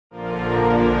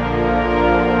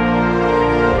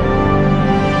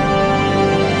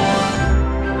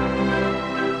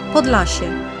Podlasie.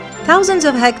 Thousands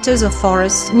of hectares of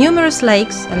forests, numerous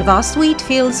lakes and vast wheat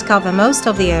fields cover most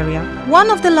of the area. One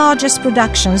of the largest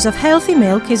productions of healthy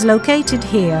milk is located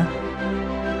here.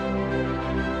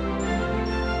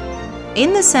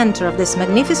 In the center of this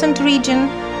magnificent region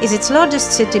is its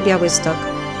largest city, Białystok.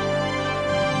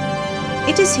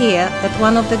 It is here that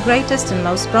one of the greatest and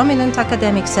most prominent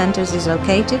academic centers is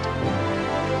located.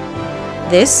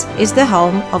 This is the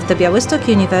home of the Białystok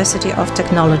University of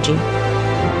Technology.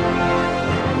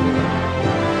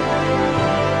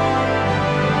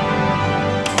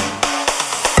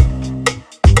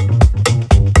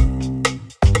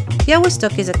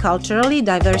 Białystok is a culturally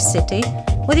diverse city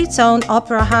with its own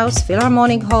opera house,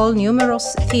 philharmonic hall,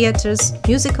 numerous theaters,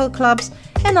 musical clubs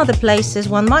and other places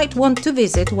one might want to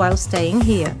visit while staying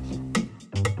here.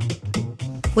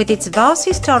 With its vast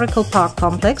historical park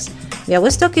complex,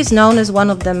 Białystok is known as one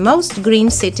of the most green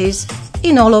cities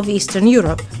in all of Eastern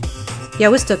Europe.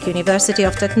 Białystok University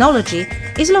of Technology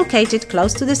is located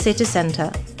close to the city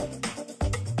center.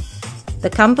 The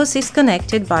campus is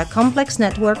connected by a complex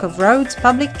network of roads,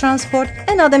 public transport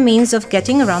and other means of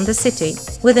getting around the city.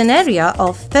 With an area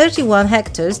of 31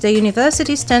 hectares, the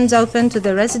university stands open to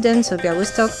the residents of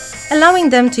Białystok, allowing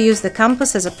them to use the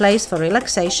campus as a place for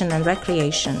relaxation and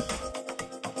recreation.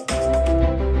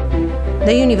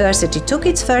 The university took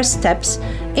its first steps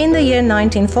in the year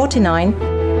 1949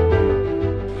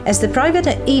 as the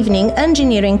private evening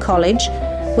engineering college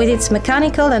with its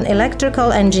mechanical and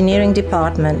electrical engineering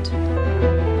department.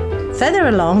 Further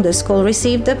along, the school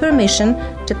received the permission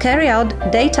to carry out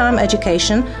daytime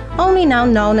education, only now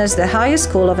known as the Higher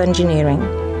School of Engineering.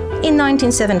 In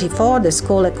 1974, the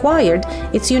school acquired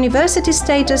its university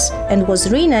status and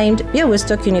was renamed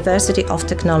Białystok University of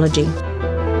Technology.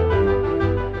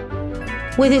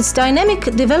 With its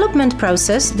dynamic development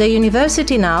process, the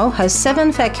university now has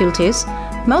 7 faculties,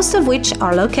 most of which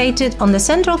are located on the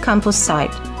central campus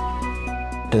site.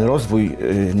 Ten rozwój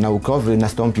naukowy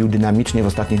nastąpił dynamicznie w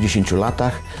ostatnich 10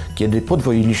 latach, kiedy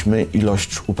podwoiliśmy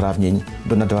ilość uprawnień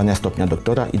do nadawania stopnia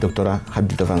doktora i doktora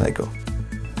habilitowanego.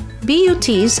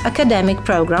 BUT's academic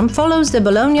program follows the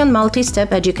Bolognian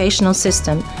multi-step educational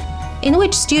system, in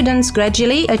which students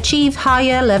gradually achieve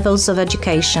higher levels of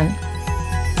education.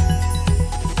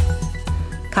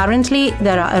 Currently,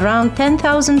 there are around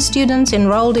 10,000 students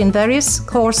enrolled in various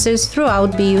courses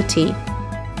throughout BUT.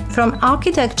 From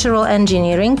architectural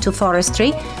engineering to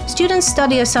forestry, students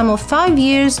study a sum of 5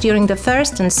 years during the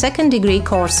first and second degree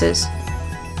courses.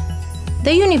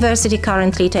 The university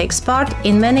currently takes part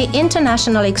in many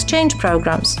international exchange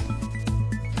programs.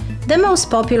 The most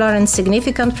popular and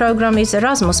significant program is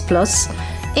Erasmus+,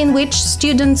 in which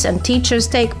students and teachers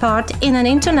take part in an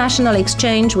international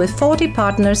exchange with 40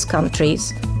 partners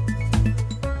countries.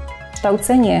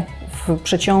 Kształcenie w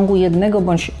przeciągu 1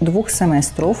 bądź 2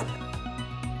 semestrów,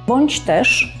 bądź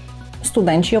też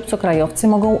studenci obcokrajowcy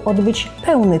mogą odbyć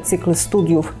pełny cykl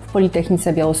studiów w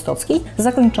Politechnice Białostockiej,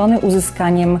 zakończony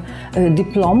uzyskaniem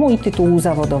dyplomu i tytułu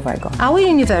zawodowego. Our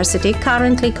university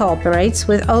currently cooperates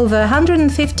with over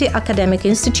 150 academic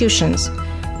institutions.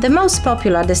 The most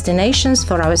popular destinations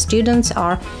for our students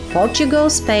are Portugal,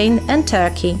 Spain and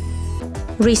Turkey.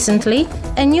 Recently,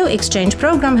 a new exchange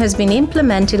program has been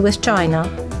implemented with China,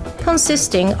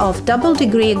 consisting of double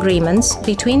degree agreements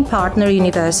between partner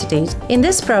universities. In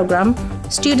this program,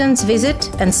 students visit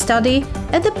and study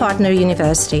at the partner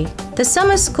university. The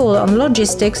summer school on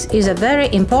logistics is a very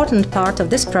important part of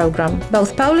this program.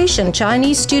 Both Polish and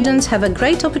Chinese students have a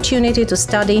great opportunity to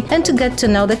study and to get to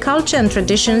know the culture and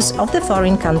traditions of the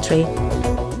foreign country.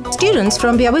 Students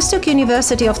from Białystok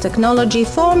University of Technology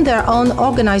form their own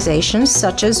organizations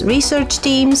such as research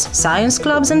teams, science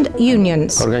clubs and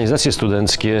unions. Organizacje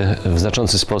studenckie w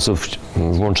znaczący sposób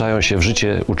włączają się w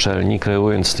życie uczelni,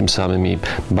 kreując tym samym jej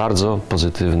bardzo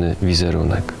pozytywny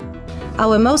wizerunek.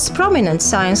 Our most prominent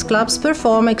science clubs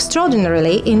perform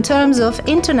extraordinarily in terms of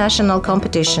international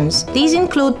competitions. These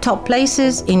include top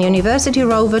places in University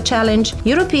Rover Challenge,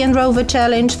 European Rover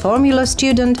Challenge, Formula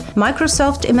Student,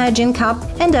 Microsoft Imagine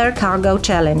Cup and Air Cargo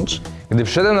Challenge. Gdy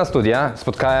przyszedłem na studia,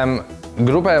 spotkałem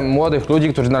grupę młodych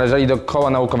ludzi, którzy należeli do koła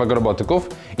naukowego robotyków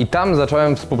i tam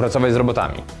zacząłem współpracować z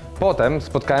robotami. Potem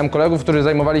spotkałem kolegów, którzy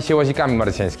zajmowali się łazikami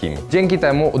marsjańskimi. Dzięki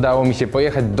temu udało mi się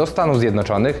pojechać do Stanów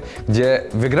Zjednoczonych, gdzie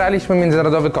wygraliśmy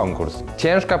międzynarodowy konkurs.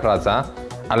 Ciężka praca,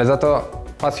 ale za to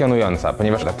pasjonująca,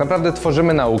 ponieważ tak naprawdę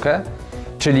tworzymy naukę,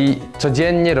 czyli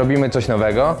codziennie robimy coś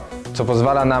nowego, co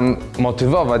pozwala nam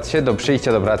motywować się do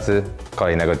przyjścia do pracy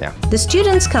kolejnego dnia. The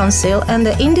Students' Council and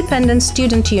the Independent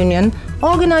Student Union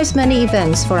organize many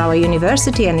events for our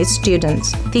university and its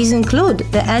students. These include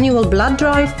the annual blood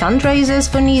drive, fundraisers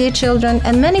for needy children,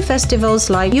 and many festivals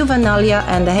like Juvenalia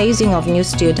and the hazing of new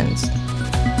students.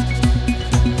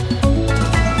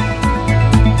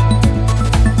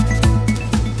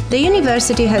 The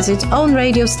university has its own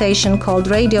radio station called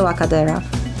Radio Akadera.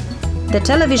 The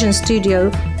television studio,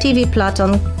 TV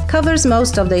Platon, covers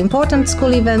most of the important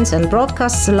school events and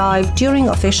broadcasts live during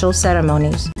official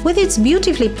ceremonies. With its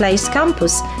beautifully placed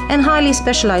campus and highly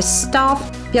specialized staff,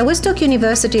 Białystok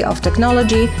University of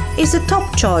Technology is the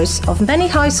top choice of many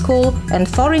high school and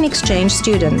foreign exchange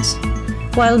students.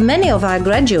 While many of our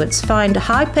graduates find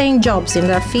high-paying jobs in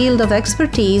their field of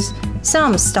expertise,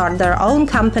 some start their own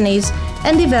companies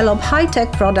and develop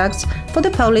high-tech products for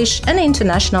the Polish and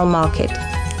international market.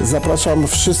 Zapraszam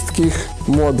wszystkich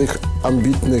młodych,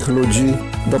 ambitnych ludzi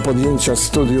do podjęcia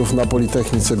studiów na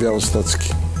Politechnice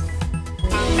Białostockiej.